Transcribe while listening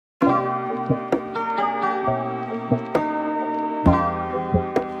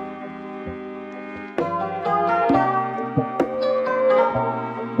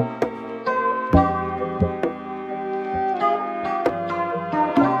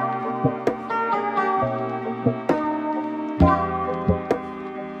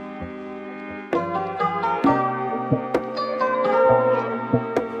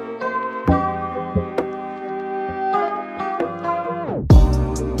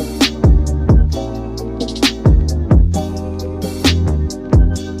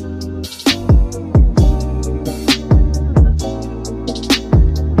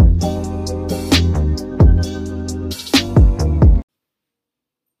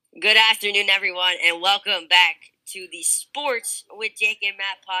Good afternoon, everyone, and welcome back to the Sports with Jake and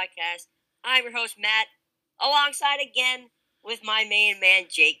Matt podcast. I'm your host, Matt, alongside again with my main man,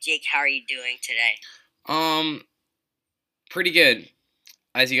 Jake. Jake, how are you doing today? Pretty good.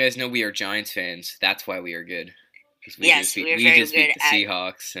 As you guys know, we are Giants fans. That's why we are good. Because we just beat the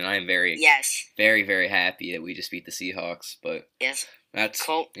Seahawks, and I am very, very happy that we just beat the Seahawks. But that's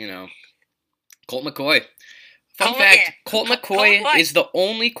Colt McCoy. Fun fact: Colt McCoy is the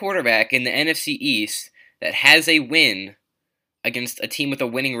only quarterback in the NFC East that has a win against a team with a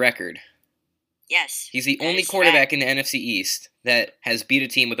winning record. Yes. He's the only quarterback in the NFC East that has beat a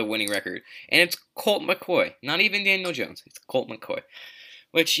team with a winning record. And it's Colt McCoy. Not even Daniel Jones. It's Colt McCoy.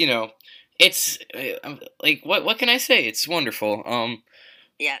 Which, it's, what can I say? It's wonderful.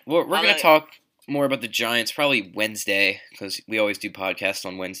 We're going to talk more about the Giants probably Wednesday, because we always do podcasts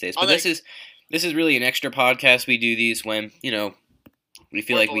on Wednesdays. But this is really an extra podcast. We do these when, we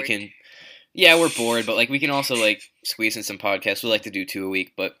feel like bored. We can... Yeah, we're bored, but, we can also, squeeze in some podcasts. We like to do 2 a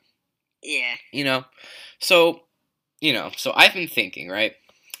week, but... Yeah. So I've been thinking, right?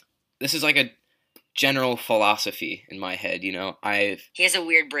 This is like a general philosophy in my head, He has a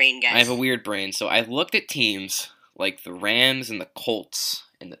weird brain, guys. I have a weird brain, so I've looked at teams like the Rams and the Colts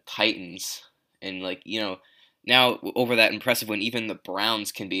and the Titans, and now over that impressive win, even the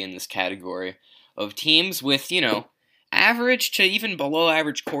Browns can be in this category of teams with, average to even below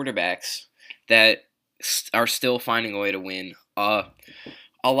average quarterbacks that are still finding a way to win.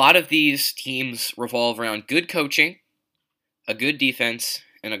 A lot of these teams revolve around good coaching, a good defense,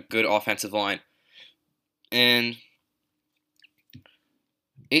 and a good offensive line. And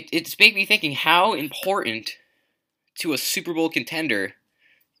it's made me thinking how important to a Super Bowl contender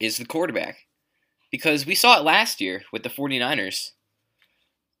is the quarterback. Because we saw it last year with the 49ers.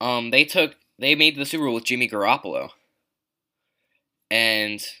 They made the Super Bowl with Jimmy Garoppolo.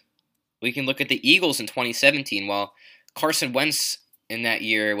 And we can look at the Eagles in 2017, while Carson Wentz in that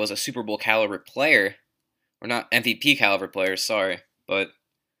year was a Super Bowl caliber player, or not MVP caliber player, sorry, but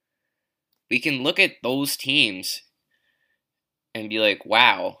we can look at those teams and be like,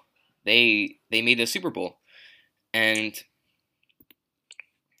 wow, they made the Super Bowl. And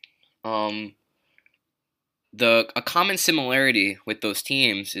a common similarity with those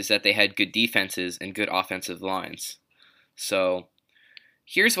teams is that they had good defenses and good offensive lines. So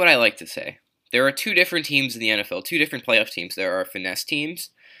here's what I like to say. There are two different teams in the NFL, two different playoff teams. There are finesse teams,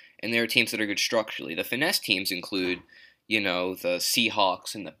 and there are teams that are good structurally. The finesse teams include, the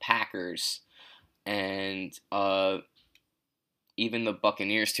Seahawks and the Packers, and even the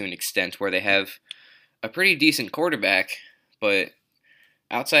Buccaneers to an extent, where they have a pretty decent quarterback, but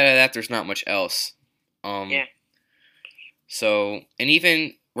outside of that, there's not much else. So, and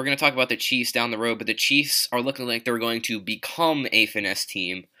even, we're going to talk about the Chiefs down the road, but the Chiefs are looking like they're going to become a finesse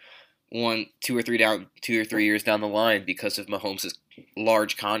team 2 or 3 years down the line because of Mahomes'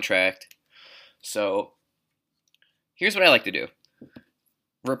 large contract. So, here's what I like to do.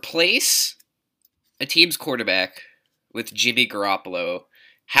 Replace a team's quarterback with Jimmy Garoppolo.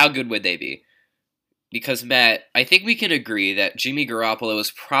 How good would they be? Because, Matt, I think we can agree that Jimmy Garoppolo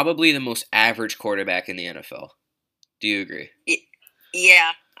is probably the most average quarterback in the NFL. Do you agree?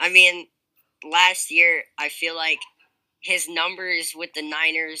 Yeah. I mean, last year, I feel like his numbers with the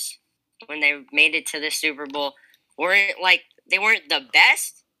Niners when they made it to the Super Bowl weren't the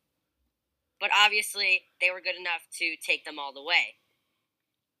best, but obviously they were good enough to take them all the way.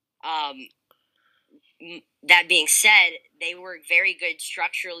 That being said, they were very good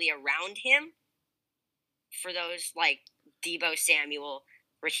structurally around him for those like Deebo Samuel,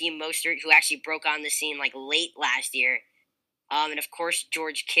 Raheem Mostert, who actually broke on the scene late last year, and of course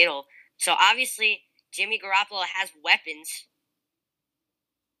George Kittle. So obviously Jimmy Garoppolo has weapons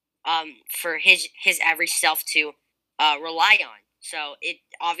for his average self to rely on. So it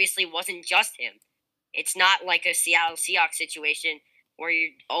obviously wasn't just him. It's not like a Seattle Seahawks situation where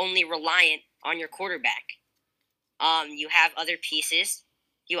you're only reliant on your quarterback. You have other pieces.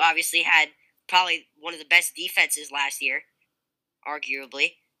 You obviously had probably one of the best defenses last year,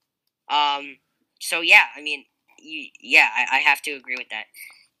 arguably. So yeah, I mean, I have to agree with that.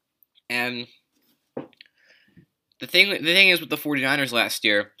 And the thing is with the 49ers last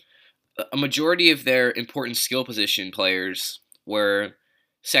year, a majority of their important skill position players were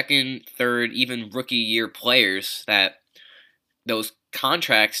second, third, even rookie year players that those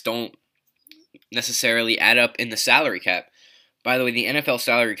contracts don't necessarily add up in the salary cap. By the way, the NFL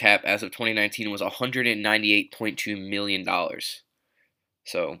salary cap as of 2019 was $198.2 million.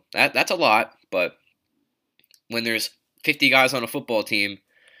 So that's a lot, but when there's 50 guys on a football team,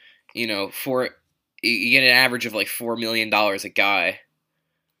 you get an average of $4 million a guy.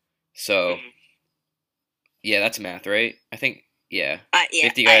 So Mhm. yeah, that's math, right? I think yeah, Yeah.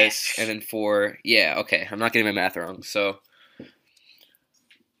 50 guys and then 4. Yeah, okay. I'm not getting my math wrong. So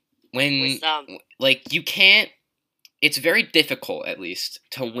when With like you can't, it's very difficult at least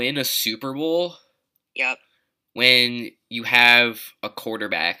to win a Super Bowl Yep. when you have a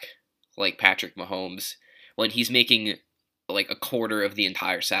quarterback like Patrick Mahomes when he's making like a quarter of the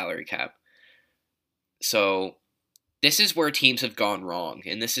entire salary cap. So this is where teams have gone wrong,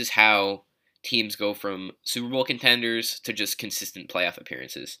 and this is how teams go from Super Bowl contenders to just consistent playoff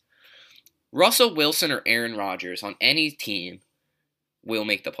appearances. Russell Wilson or Aaron Rodgers on any team will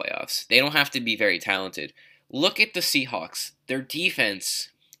make the playoffs. They don't have to be very talented. Look at the Seahawks. Their defense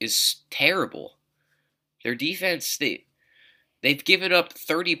is terrible. Their defense, they've given up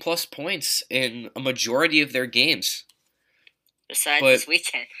 30 plus points in a majority of their games. Besides But this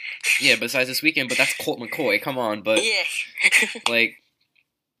weekend. yeah, besides this weekend, but that's Colt McCoy. Come on, but Yeah. like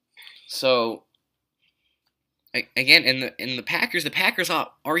so again in the Packers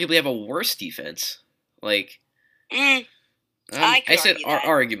arguably have a worse defense. Like Mm, I I could said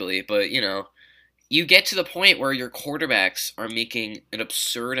argue that. arguably, but you get to the point where your quarterbacks are making an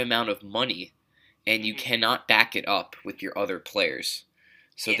absurd amount of money and you Mhm. cannot back it up with your other players.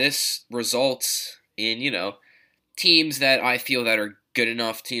 So Yeah. this results in, teams that I feel that are good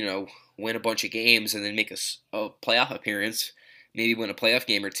enough to, win a bunch of games and then make a playoff appearance, maybe win a playoff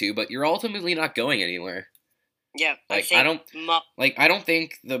game or two, but you're ultimately not going anywhere. Yeah. I Like I think don't I don't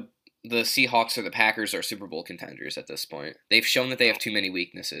think the Seahawks or the Packers are Super Bowl contenders at this point. They've shown that they have too many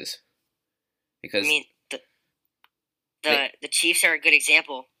weaknesses. I Because mean the they, the Chiefs are a good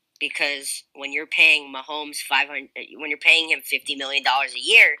example because when you're paying Mahomes 500, when you're paying him $50 million a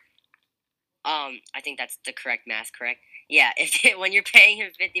year, I think that's the correct math. Correct? Yeah. When you're paying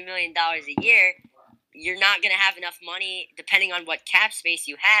him $50 million a year, you're not gonna have enough money, depending on what cap space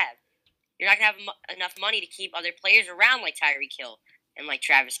you have. You're not gonna have enough money to keep other players around like Tyreek Hill and like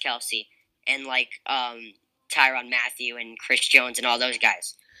Travis Kelsey and like Tyron Matthew and Chris Jones and all those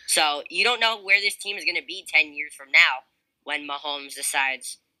guys. So you don't know where this team is gonna be 10 years from now when Mahomes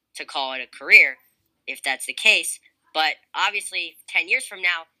decides to call it a career, if that's the case. But obviously, 10 years from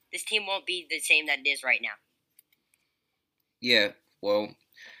now, this team won't be the same that it is right now. yeah, well,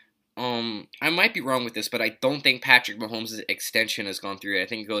 I might be wrong with this, but I don't think Patrick Mahomes' extension has gone through yet. I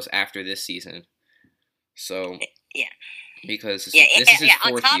think it goes after this season. So, Yeah, because yeah, this is his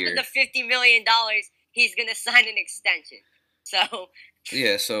On fourth top year. of the $50 million, he's gonna sign an extension. So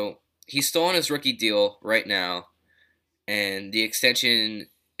Yeah, so he's still on his rookie deal right now, and the extension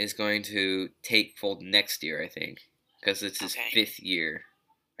is going to take fold next year, I think, because it's his okay. 5th year,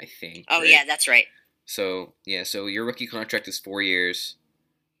 I think. Oh right? yeah, that's right. So yeah, so your rookie contract is 4 years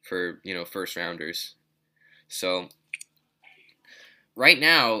for first rounders. So right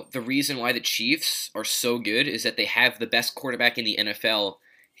now, the reason why the Chiefs are so good is that they have the best quarterback in the NFL,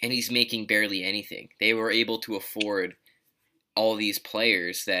 and he's making barely anything. They were able to afford all these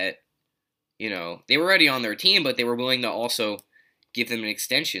players that, they were already on their team, but they were willing to also give them an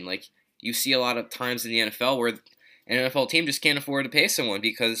extension. Like, you see a lot of times in the NFL where an NFL team just can't afford to pay someone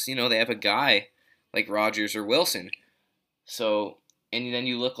because, they have a guy like Rodgers or Wilson. So, and then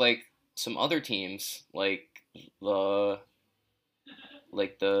you look like some other teams, the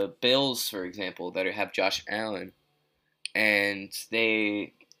the Bills, for example, that have Josh Allen, and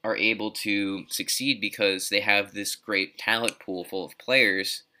they are able to succeed because they have this great talent pool full of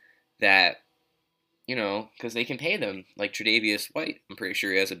players that, because they can pay them. Like Tre'Davious White, I'm pretty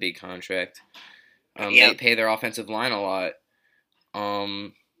sure he has a big contract. They Yep. pay their offensive line a lot.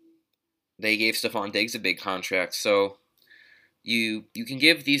 They gave Stephon Diggs a big contract, so you can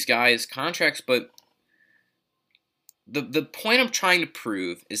give these guys contracts, but the point I'm trying to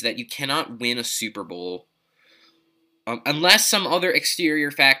prove is that you cannot win a Super Bowl unless some other exterior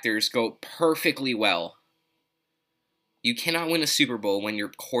factors go perfectly well. You cannot win a Super Bowl when your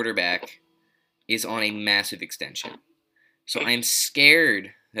quarterback is on a massive extension. So I'm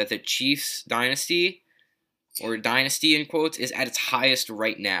scared that the Chiefs dynasty, or dynasty in quotes, is at its highest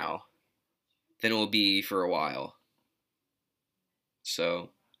right now than it will be for a while. So,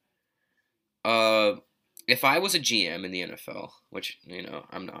 if I was a GM in the NFL, which,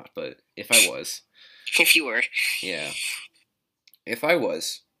 I'm not, but if I was. If you were. Yeah. If I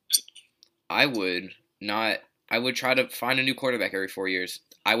was, I would not. I would try to find a new quarterback every 4 years.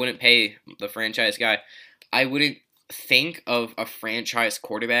 I wouldn't pay the franchise guy. I wouldn't think of a franchise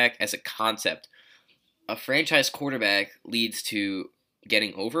quarterback as a concept. A franchise quarterback leads to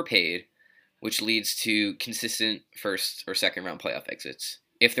getting overpaid, which leads to consistent first or second round playoff exits.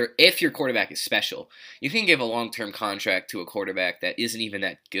 If your quarterback is special, you can give a long-term contract to a quarterback that isn't even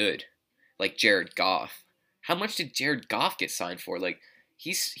that good. like Jared Goff. How much did Jared Goff get signed for? Like,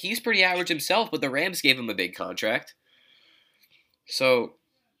 he's pretty average himself, but the Rams gave him a big contract. So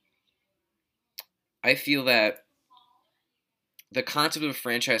I feel that the concept of a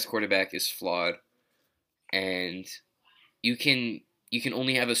franchise quarterback is flawed, and you can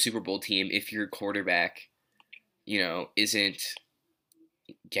only have a Super Bowl team if your quarterback, isn't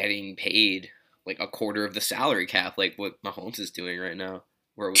getting paid like a quarter of the salary cap, like what Mahomes is doing right now,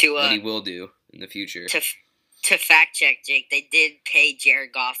 or what he will do in the future. To fact check, Jake, they did pay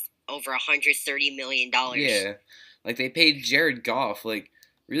Jared Goff over $130 million. Yeah, like they paid Jared Goff, like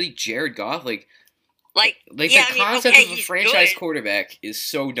really Jared Goff, like the concept of a franchise quarterback is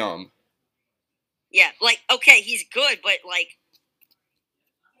so dumb. Yeah, like okay, he's good, but like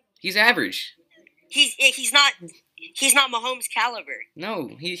he's average. He's not Mahomes caliber.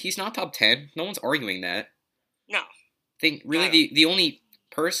 No, he's not top 10. No one's arguing that. No. I think really the only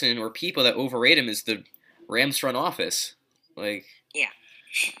person or people that overrate him is the Rams front office. Like, yeah.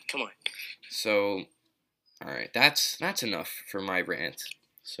 Come on. So, all right, that's enough for my rant.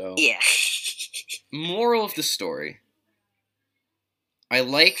 So, yeah. Moral of the story. I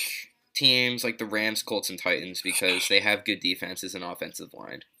like teams like the Rams, Colts, and Titans because they have good defenses and offensive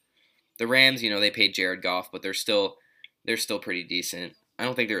line. The Rams, they paid Jared Goff, but they're still pretty decent. I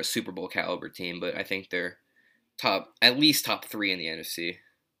don't think they're a Super Bowl caliber team, but I think they're at least top 3 in the NFC.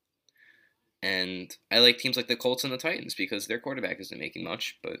 And I like teams like the Colts and the Titans because their quarterback isn't making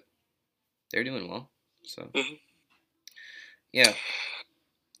much, but they're doing well. So, yeah.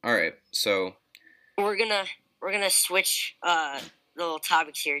 All right, so we're gonna switch little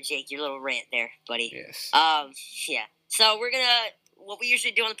topics here, Jake. Your little rant there, buddy. Yes. Yeah. So what we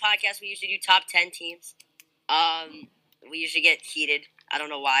usually do on the podcast, we usually do top 10 teams. We usually get heated. I don't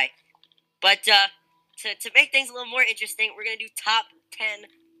know why, but to make things a little more interesting, we're gonna do top 10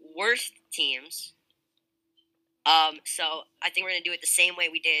 worst teams. So I think we're gonna do it the same way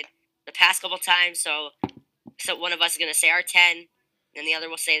we did the past couple times. So one of us is gonna say our 10, and the other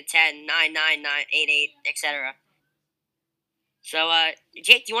will say the 10, 9, 9, 9, 8, 8, etc. So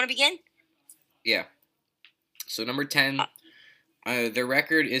Jake, do you want to begin? Yeah. So number 10, their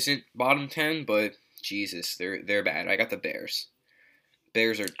record isn't bottom 10, but Jesus, they're bad. I got the Bears.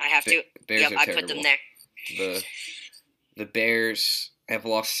 Bears are. I have to. Bears yep, are I terrible. put them there. The Bears have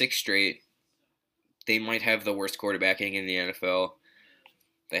lost 6 straight. They might have the worst quarterbacking in the NFL.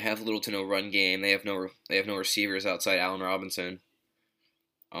 They have little to no run game. They have no receivers outside Allen Robinson.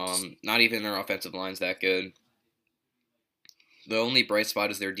 Not even their offensive line's that good. The only bright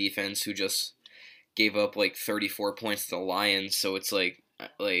spot is their defense, who just gave up like 34 points to the Lions. So it's like.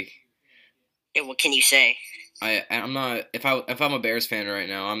 Yeah, what can you say? I'm not. If I'm a Bears fan right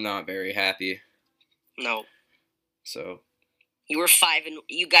now, I'm not very happy. No. So. You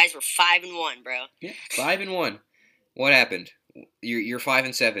guys were 5-1, bro. Yeah, 5-1. What happened? You're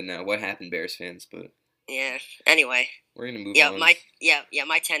 5-7 now. What happened, Bears fans? But yeah. Anyway, we're gonna move on.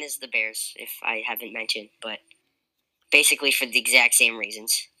 My 10 is the Bears, if I haven't mentioned, but basically for the exact same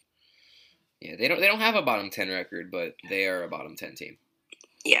reasons. Yeah, they don't have a bottom 10 record, but they are a bottom 10 team.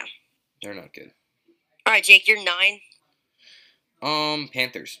 Yeah. They're not good. All right, Jake, you're 9.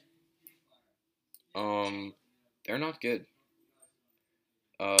 Panthers. They're not good.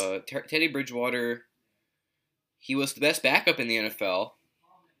 Teddy Bridgewater, he was the best backup in the NFL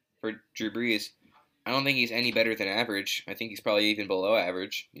for Drew Brees. I don't think he's any better than average. I think he's probably even below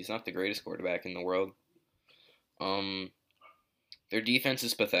average. He's not the greatest quarterback in the world. Their defense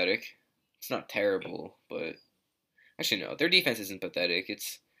is pathetic. It's not terrible, but actually no, their defense isn't pathetic.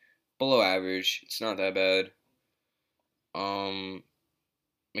 It's below average. It's not that bad.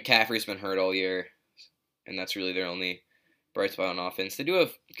 McCaffrey's been hurt all year, and that's really their only bright spot on offense. They do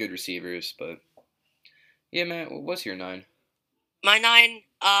have good receivers, but yeah, Matt, what's your 9? My 9,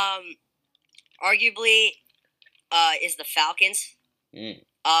 arguably, is the Falcons. Their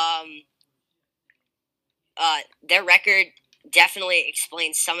record definitely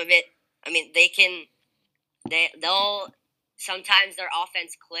explains some of it. I mean, they'll sometimes their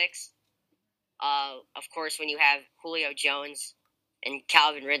offense clicks. Of course, when you have Julio Jones and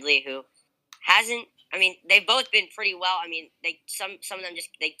Calvin Ridley, who hasn't. I mean, they've both been pretty well. I mean, some of them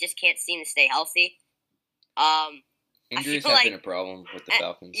just can't seem to stay healthy. Injuries have been a problem with the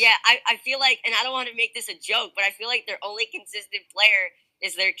Falcons. Yeah, I feel like, and I don't want to make this a joke, but I feel like their only consistent player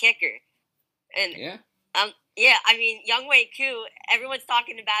is their kicker. And yeah. Yeah, I mean, Younghoe Koo, everyone's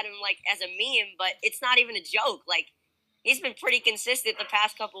talking about him like as a meme, but it's not even a joke. Like, he's been pretty consistent the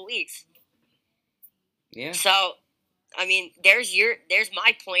past couple weeks. Yeah. So, I mean, there's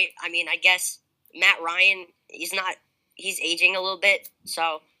my point. I mean, I guess Matt Ryan, he's aging a little bit.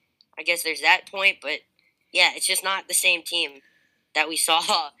 So, I guess there's that point, but yeah, it's just not the same team that we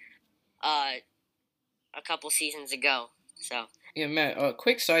saw a couple seasons ago. So Yeah, Matt.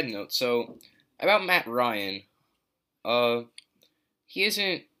 Quick side note. So about Matt Ryan. Uh, he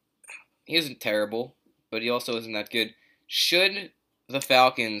isn't terrible, but he also isn't that good. Should the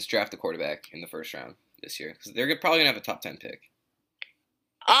Falcons draft a quarterback in the first round this year? Because they're probably gonna have a top 10 pick.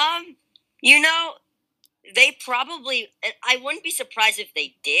 you know, they probably. I wouldn't be surprised if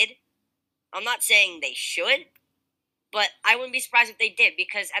they did. I'm not saying they should, but I wouldn't be surprised if they did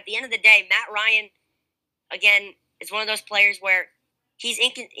because at the end of the day, Matt Ryan, again, is one of those players where he's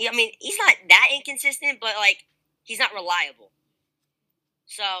I mean, he's not that inconsistent, but like he's not reliable.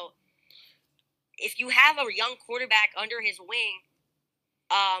 So if you have a young quarterback under his wing,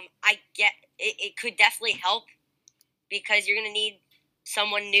 I get it. It could definitely help because you're gonna need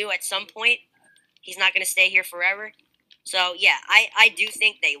someone new at some point. He's not gonna stay here forever. So yeah, I do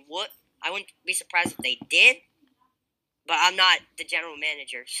think they would. I wouldn't be surprised if they did, but I'm not the general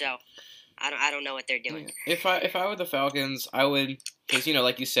manager, so I don't know what they're doing. If I were the Falcons, I would, because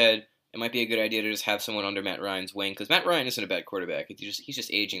like you said, it might be a good idea to just have someone under Matt Ryan's wing because Matt Ryan isn't a bad quarterback. He's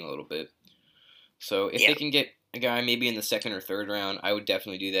just aging a little bit. So if they can get a guy maybe in the second or third round, I would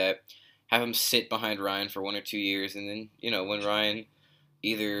definitely do that. Have him sit behind Ryan for 1 or 2 years, and then when Ryan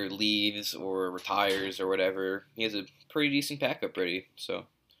either leaves or retires or whatever, he has a pretty decent backup ready. So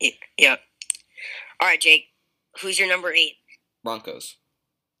yeah. All right, Jake. Who's your number 8? Broncos.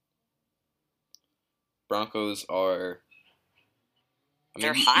 Broncos are.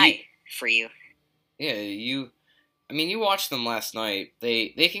 They're high for you. Yeah, you watched them last night.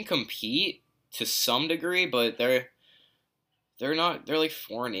 They can compete to some degree, but they're not. They're like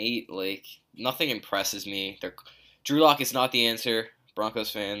 4-8. Like nothing impresses me. Drew Lock is not the answer.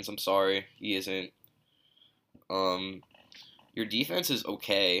 Broncos fans, I'm sorry, he isn't. Your defense is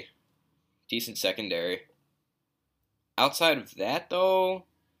okay, decent secondary. Outside of that, though,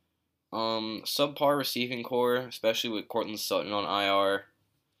 subpar receiving core, especially with Cortland Sutton on IR.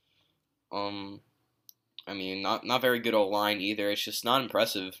 I mean, not very good O-line either. It's just not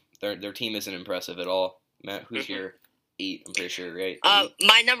impressive. Their team isn't impressive at all. Matt, who's your 8? I'm pretty sure, right?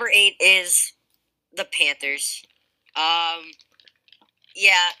 My number 8 is the Panthers.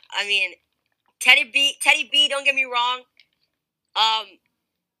 Yeah, I mean, Teddy B. Don't get me wrong.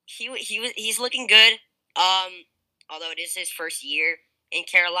 He's looking good. Although it is his first year in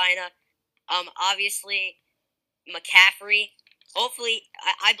Carolina. Obviously, McCaffrey. Hopefully,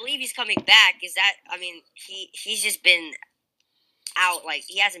 I believe he's coming back. He's just been out. Like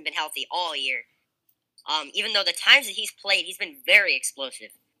he hasn't been healthy all year. Even though the times that he's played, he's been very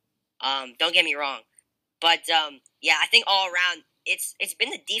explosive. Don't get me wrong, but yeah, I think all around it's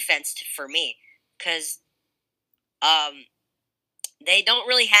been the defense for me because they don't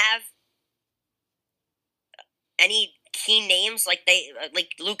really have any key names like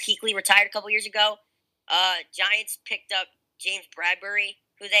Luke Kuechly retired a couple years ago. Giants picked up James Bradbury,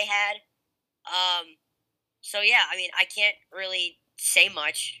 who they had. So yeah, I mean, I can't really say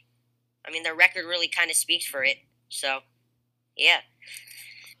much. I mean, their record really kind of speaks for it. So, yeah.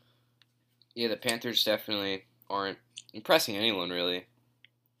 Yeah, the Panthers definitely aren't impressing anyone, really.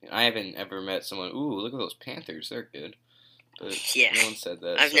 I haven't ever met someone, ooh, look at those Panthers, they're good. But yeah. No one said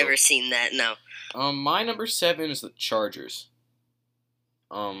that. I've never seen that, no. My number 7 is the Chargers.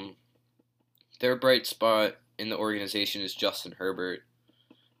 Their bright spot in the organization is Justin Herbert.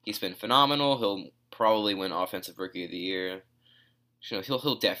 He's been phenomenal. He'll probably win Offensive Rookie of the Year.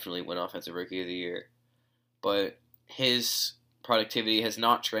 He'll definitely win Offensive Rookie of the Year. But his productivity has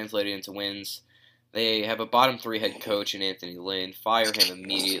not translated into wins. They have a bottom 3 head coach in Anthony Lynn. Fire him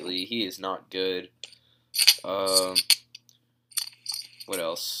immediately. He is not good. What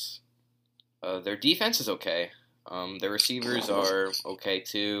else? Their defense is okay. Their receivers are okay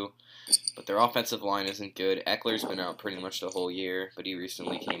too. But their offensive line isn't good. Eckler's been out pretty much the whole year, but he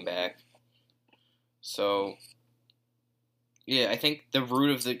recently came back. So, yeah, I think the root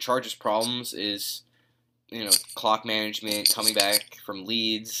of the Chargers' problems is, clock management, coming back from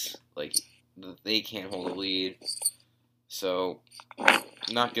leads. Like, they can't hold a lead. So,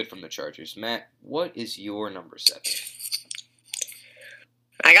 not good from the Chargers. Matt, what is your number 7?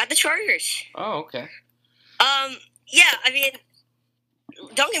 I got the Chargers. Oh, okay. Yeah, I mean,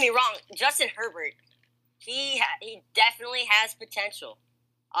 don't get me wrong, Justin Herbert, he definitely has potential.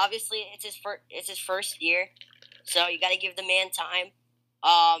 Obviously, it's his first year, so you got to give the man time.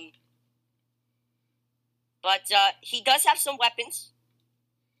 But he does have some weapons.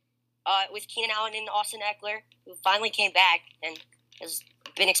 With Keenan Allen and Austin Eckler, who finally came back and has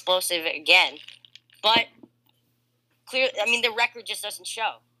been explosive again. But the record just doesn't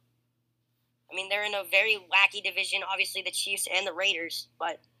show. I mean, they're in a very wacky division. Obviously, the Chiefs and the Raiders,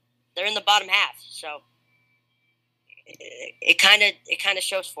 but they're in the bottom half, so it kind of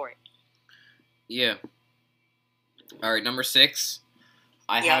shows for it. Yeah. All right, number 6.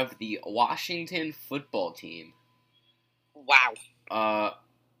 I have the Washington football team. Wow.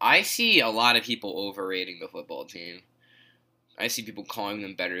 I see a lot of people overrating the football team. I see people calling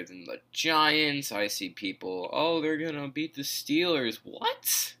them better than the Giants. I see people, they're gonna beat the Steelers.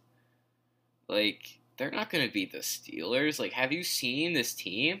 What? Like, they're not gonna beat the Steelers. Like, have you seen this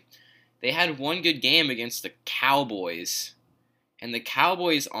team? They had one good game against the Cowboys, and the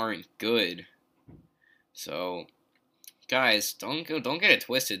Cowboys aren't good. So, guys, don't get it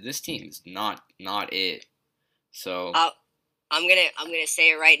twisted. This team's not it. So, I'm gonna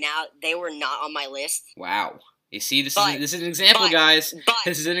say it right now. They were not on my list. Wow. You see, this is an example, guys.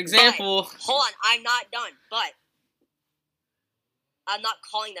 This is an example. Hold on, I'm not done. But I'm not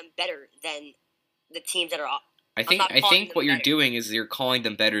calling them better than the teams that are up. I think what you're doing is you're calling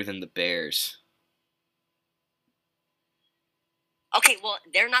them better than the Bears. Okay, well,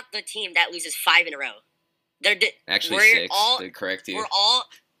 they're not the team that loses 5 in a row. They're actually 6. To correct you. They're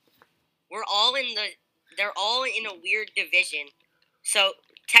all in a weird division. So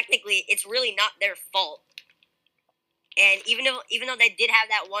technically, it's really not their fault. And even though they did have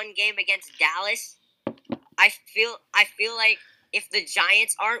that one game against Dallas, I feel like if the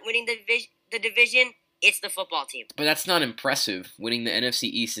Giants aren't winning the division, it's the football team. But that's not impressive. Winning the NFC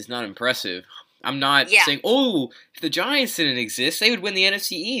East is not impressive. I'm not saying, if the Giants didn't exist, they would win the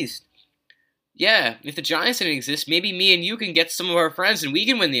NFC East. Yeah, if the Giants didn't exist, maybe me and you can get some of our friends and we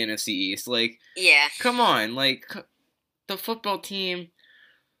can win the NFC East. Like, yeah. Come on, like, the football team,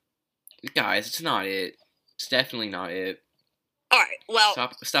 guys, it's not it. It's definitely not it. All right, well,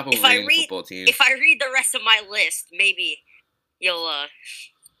 stop overrating the football team. If I read the rest of my list, maybe you'll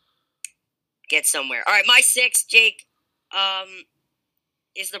get somewhere. All right, my 6, Jake,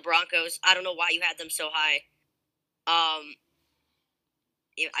 is the Broncos. I don't know why you had them so high.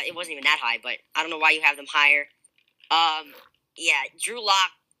 It wasn't even that high, but I don't know why you have them higher. Yeah, Drew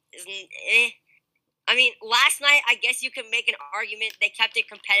Lock is. I mean, last night I guess you could make an argument they kept it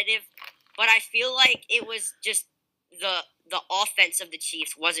competitive, but I feel like it was just the offense of the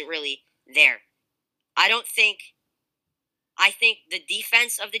Chiefs wasn't really there. I think the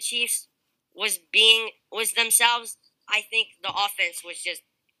defense of the Chiefs was themselves. I think the offense was just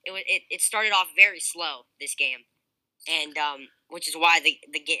it started off very slow this game, and which is why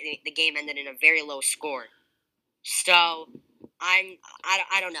the game ended in a very low score. So I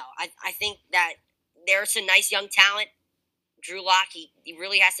don't know. I think that there's a nice young talent. Drew Lock, he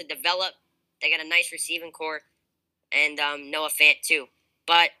really has to develop. They got a nice receiving core, and Noah Fant too.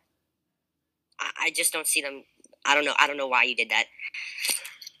 But I just don't see them. I don't know why you did that.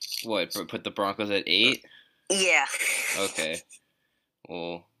 What? Put the Broncos at 8? Yeah. Okay.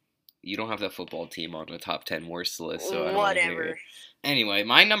 Well, you don't have that football team on the top 10 worst list, so I don't Whatever. Anyway,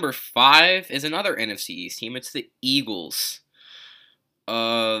 my number 5 is another NFC East team. It's the Eagles.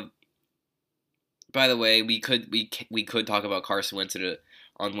 By the way, we could talk about Carson Wentz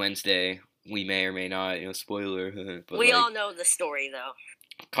on Wednesday. We may or may not, spoiler. But we all know the story, though.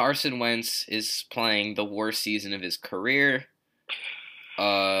 Carson Wentz is playing the worst season of his career.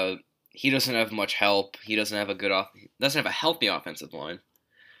 He doesn't have much help. He doesn't have a healthy offensive line.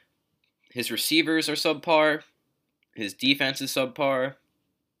 His receivers are subpar. His defense is subpar.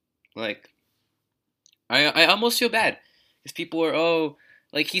 Like, I almost feel bad because people are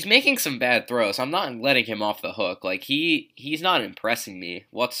he's making some bad throws. I'm not letting him off the hook. Like he's not impressing me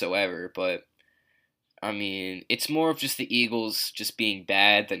whatsoever. But I mean, it's more of just the Eagles just being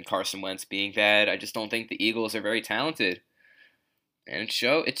bad than Carson Wentz being bad. I just don't think the Eagles are very talented. And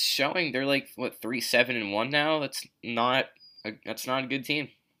it's showing. They're like 3-7-1 now. That's not a good team.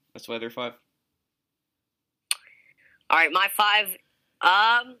 That's why they're 5. All right, my 5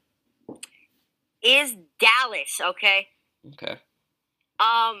 is Dallas. Okay. Okay.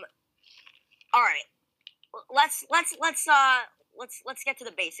 All right. Let's get to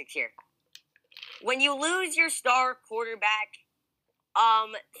the basics here. When you lose your star quarterback,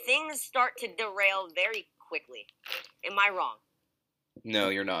 things start to derail very quickly. Am I wrong? No,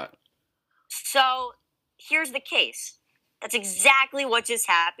 you're not. So, here's the case. That's exactly what just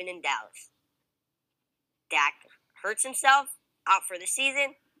happened in Dallas. Dak hurts himself, out for the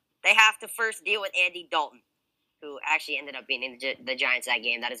season. They have to first deal with Andy Dalton, who actually ended up being in the Giants that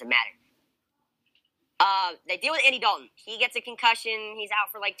game. That doesn't matter. They deal with Andy Dalton. He gets a concussion. He's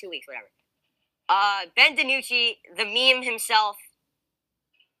out for like 2 weeks, whatever. Ben DiNucci, the meme himself,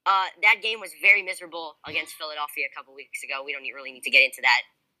 that game was very miserable against Philadelphia a couple weeks ago. We don't really need to get into that.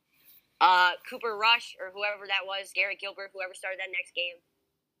 Cooper Rush or whoever that was, Garrett Gilbert, whoever started that next game.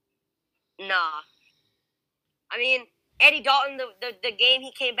 Nah. I mean, Andy Dalton, the game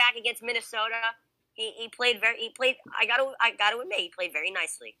he came back against Minnesota, he played I gotta admit, he played very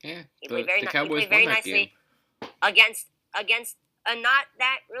nicely. Yeah, He the played Cowboys very won that nicely game. against a not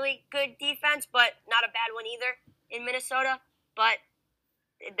that really good defense, but not a bad one either in Minnesota. But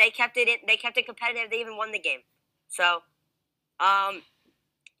they kept it competitive. They even won the game. So,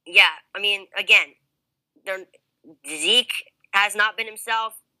 yeah, I mean, again, Zeke has not been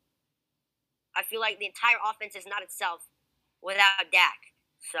himself. I feel like the entire offense is not itself without Dak.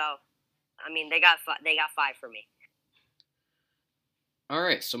 So, I mean, they got 5 for me. All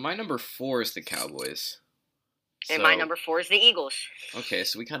right, so my number 4 is the Cowboys. And my number 4 is the Eagles. Okay,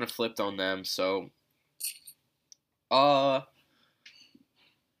 so we kind of flipped on them. So,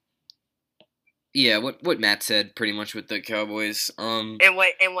 yeah, what Matt said pretty much with the Cowboys. And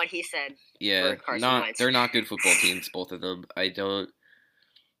what he said. Yeah, they're not good football teams, both of them. I don't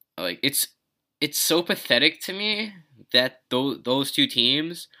like it's so pathetic to me that those two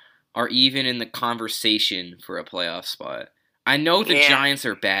teams are even in the conversation for a playoff spot. I know the Giants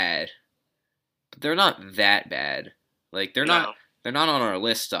are bad, but they're not that bad. Like they're not on our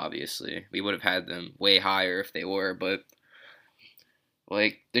list. Obviously, we would have had them way higher if they were. But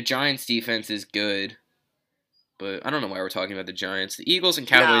like the Giants' defense is good, but I don't know why we're talking about the Giants. The Eagles and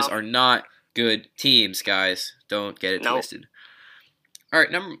Cowboys are not good teams, guys. Don't get it twisted. All right,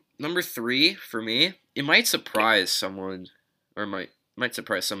 number 3 for me. It might surprise someone, or might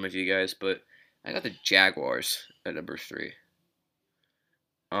surprise some of you guys, but I got the Jaguars at number 3.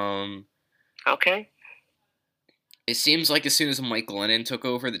 Okay. It seems like as soon as Mike Glennon took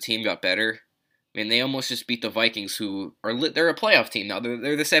over, the team got better. I mean, they almost just beat the Vikings, who they're a playoff team now.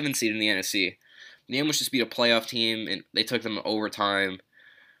 They're the 7th seed in the NFC. They almost just beat a playoff team, and they took them to overtime.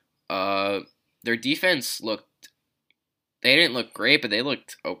 Their defense they didn't look great, but they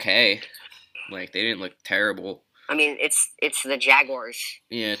looked okay. Like, they didn't look terrible. I mean, it's the Jaguars.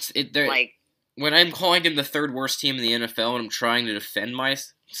 Yeah, like, when I'm calling them the 3rd worst team in the NFL and I'm trying to defend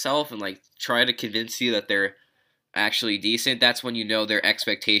myself and, like, try to convince you that they're actually decent, that's when you know their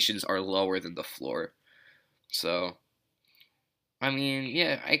expectations are lower than the floor. So, I mean,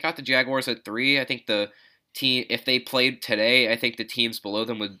 yeah, I got the Jaguars at 3. I think the team, if they played today, I think the teams below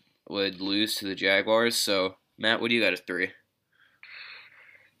them would lose to the Jaguars. So, Matt, what do you got at 3?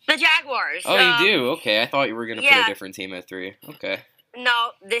 The Jaguars. Oh, you do? Okay, I thought you were going to put a different team at 3. Okay.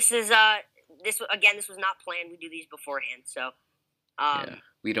 No, this was not planned. We do these beforehand, so. Yeah,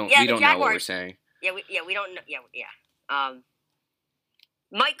 we don't know what we're saying. We don't know. Yeah.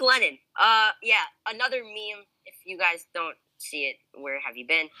 Mike Glennon. Another meme. If you guys don't see it, where have you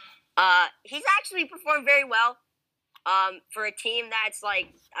been? He's actually performed very well. For a team that's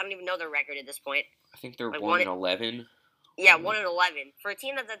like, I don't even know their record at this point. I think they're 1-11. Yeah, 1-11. For a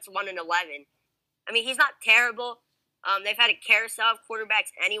team that's 1-11, I mean, he's not terrible. They've had a carousel of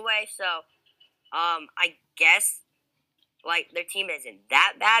quarterbacks anyway, so I guess like their team isn't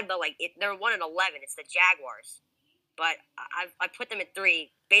that bad, but like they're 1-11. It's the Jaguars, but I put them at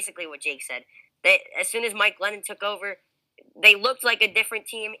 3. Basically, what Jake said. As soon as Mike Glennon took over, they looked like a different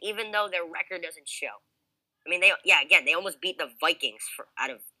team, even though their record doesn't show. I mean, they almost beat the Vikings out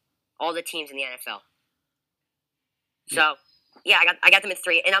of all the teams in the NFL. So, yeah, I got them at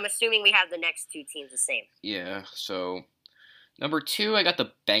 3, and I'm assuming we have the next 2 teams the same. Yeah, so number 2, I got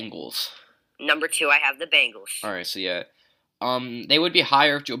the Bengals. Number 2, I have the Bengals. All right, so yeah. They would be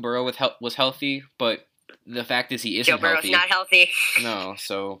higher if Joe Burrow was healthy, but the fact is he isn't healthy. Joe Burrow's not healthy. No,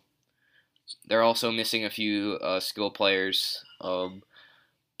 so they're also missing a few skill players.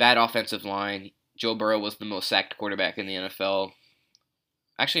 Bad offensive line. Joe Burrow was the most sacked quarterback in the NFL.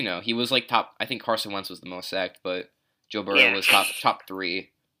 Actually, no, he was like top. I think Carson Wentz was the most sacked, but Joe Burrow was top 3,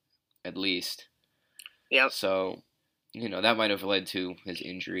 at least. Yep. So, that might have led to his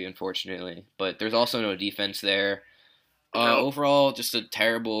injury, unfortunately. But there's also no defense there. Overall, just a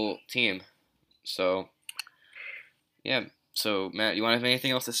terrible team. So, yeah. So, Matt, you want to have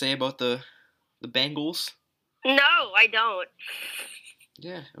anything else to say about the Bengals? No, I don't.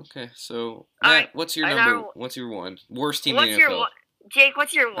 Yeah. Okay. So, Matt, what's your number? What's your 1? Worst team in the NFL? Jake,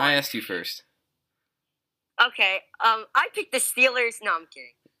 what's your 1? I asked you first. Okay. I picked the Steelers. No, I'm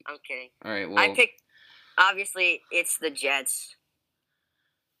kidding. All right. Well, I picked. Obviously, it's the Jets.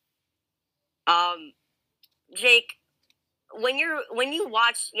 Jake, when you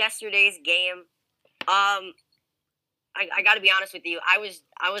watched yesterday's game, I got to be honest with you. I was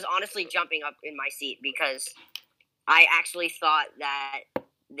honestly jumping up in my seat because I actually thought that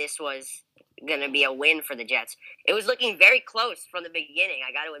this was gonna be a win for the Jets. It was looking very close from the beginning.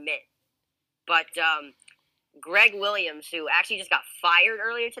 I got to admit. But Greg Williams, who actually just got fired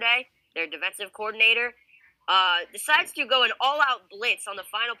earlier today, their defensive coordinator, decides to go an all-out blitz on the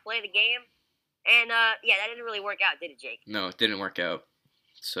final play of the game. And, yeah, that didn't really work out, did it, Jake? No, it didn't work out.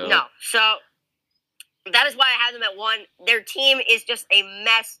 So No. So that is why I have them at 1. Their team is just a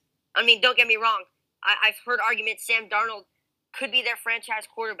mess. I mean, don't get me wrong. I've heard arguments Sam Darnold could be their franchise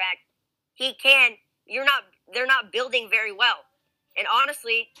quarterback. He can. They're not building very well. And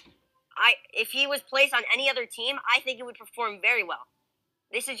honestly, if he was placed on any other team, I think he would perform very well.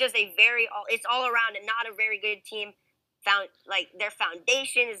 This is just it's all around and not a very good team. Their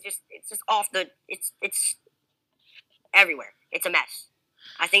foundation is just it's everywhere. It's a mess.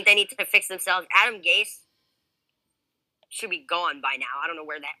 I think they need to fix themselves. Adam Gase should be gone by now. I don't know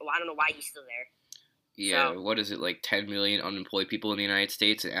why he's still there. Yeah, what is it, like 10 million unemployed people in the United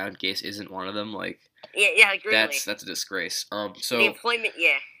States, and Adam Gase isn't one of them? Like, yeah, really. That's a disgrace. So the employment,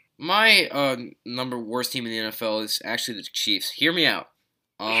 yeah. My number worst team in the NFL is actually the Chiefs. Hear me out.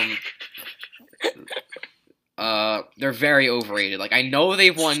 They're very overrated. Like, I know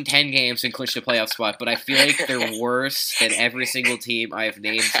they've won 10 games and clinched a playoff spot, but I feel like they're worse than every single team I have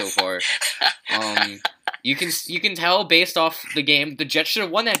named so far. You can tell based off the game, the Jets should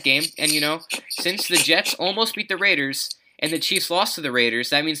have won that game, and since the Jets almost beat the Raiders and the Chiefs lost to the Raiders,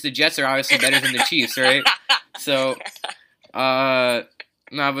 that means the Jets are obviously better than the Chiefs, right? So, but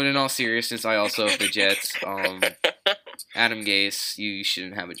in all seriousness, I also have the Jets. Adam Gase, you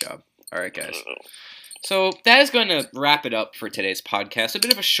shouldn't have a job. All right, guys. So that is going to wrap it up for today's podcast. A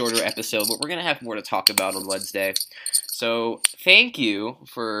bit of a shorter episode, but we're going to have more to talk about on Wednesday. So thank you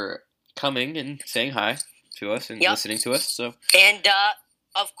for coming and saying hi to us and listening to us. And,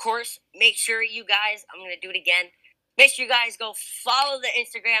 of course, make sure you guys, I'm going to do it again, make sure you guys go follow the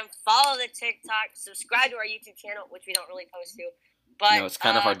Instagram, follow the TikTok, subscribe to our YouTube channel, which we don't really post to. But, no, it's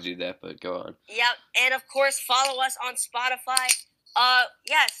kind of hard to do that, but go on. Yep, and of course, follow us on Spotify.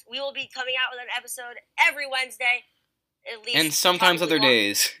 Yes, we will be coming out with an episode every Wednesday, at least. And sometimes other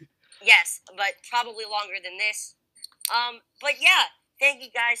days. Yes, but probably longer than this. But yeah, thank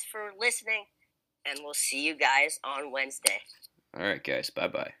you guys for listening, and we'll see you guys on Wednesday. All right, guys,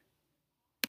 bye-bye.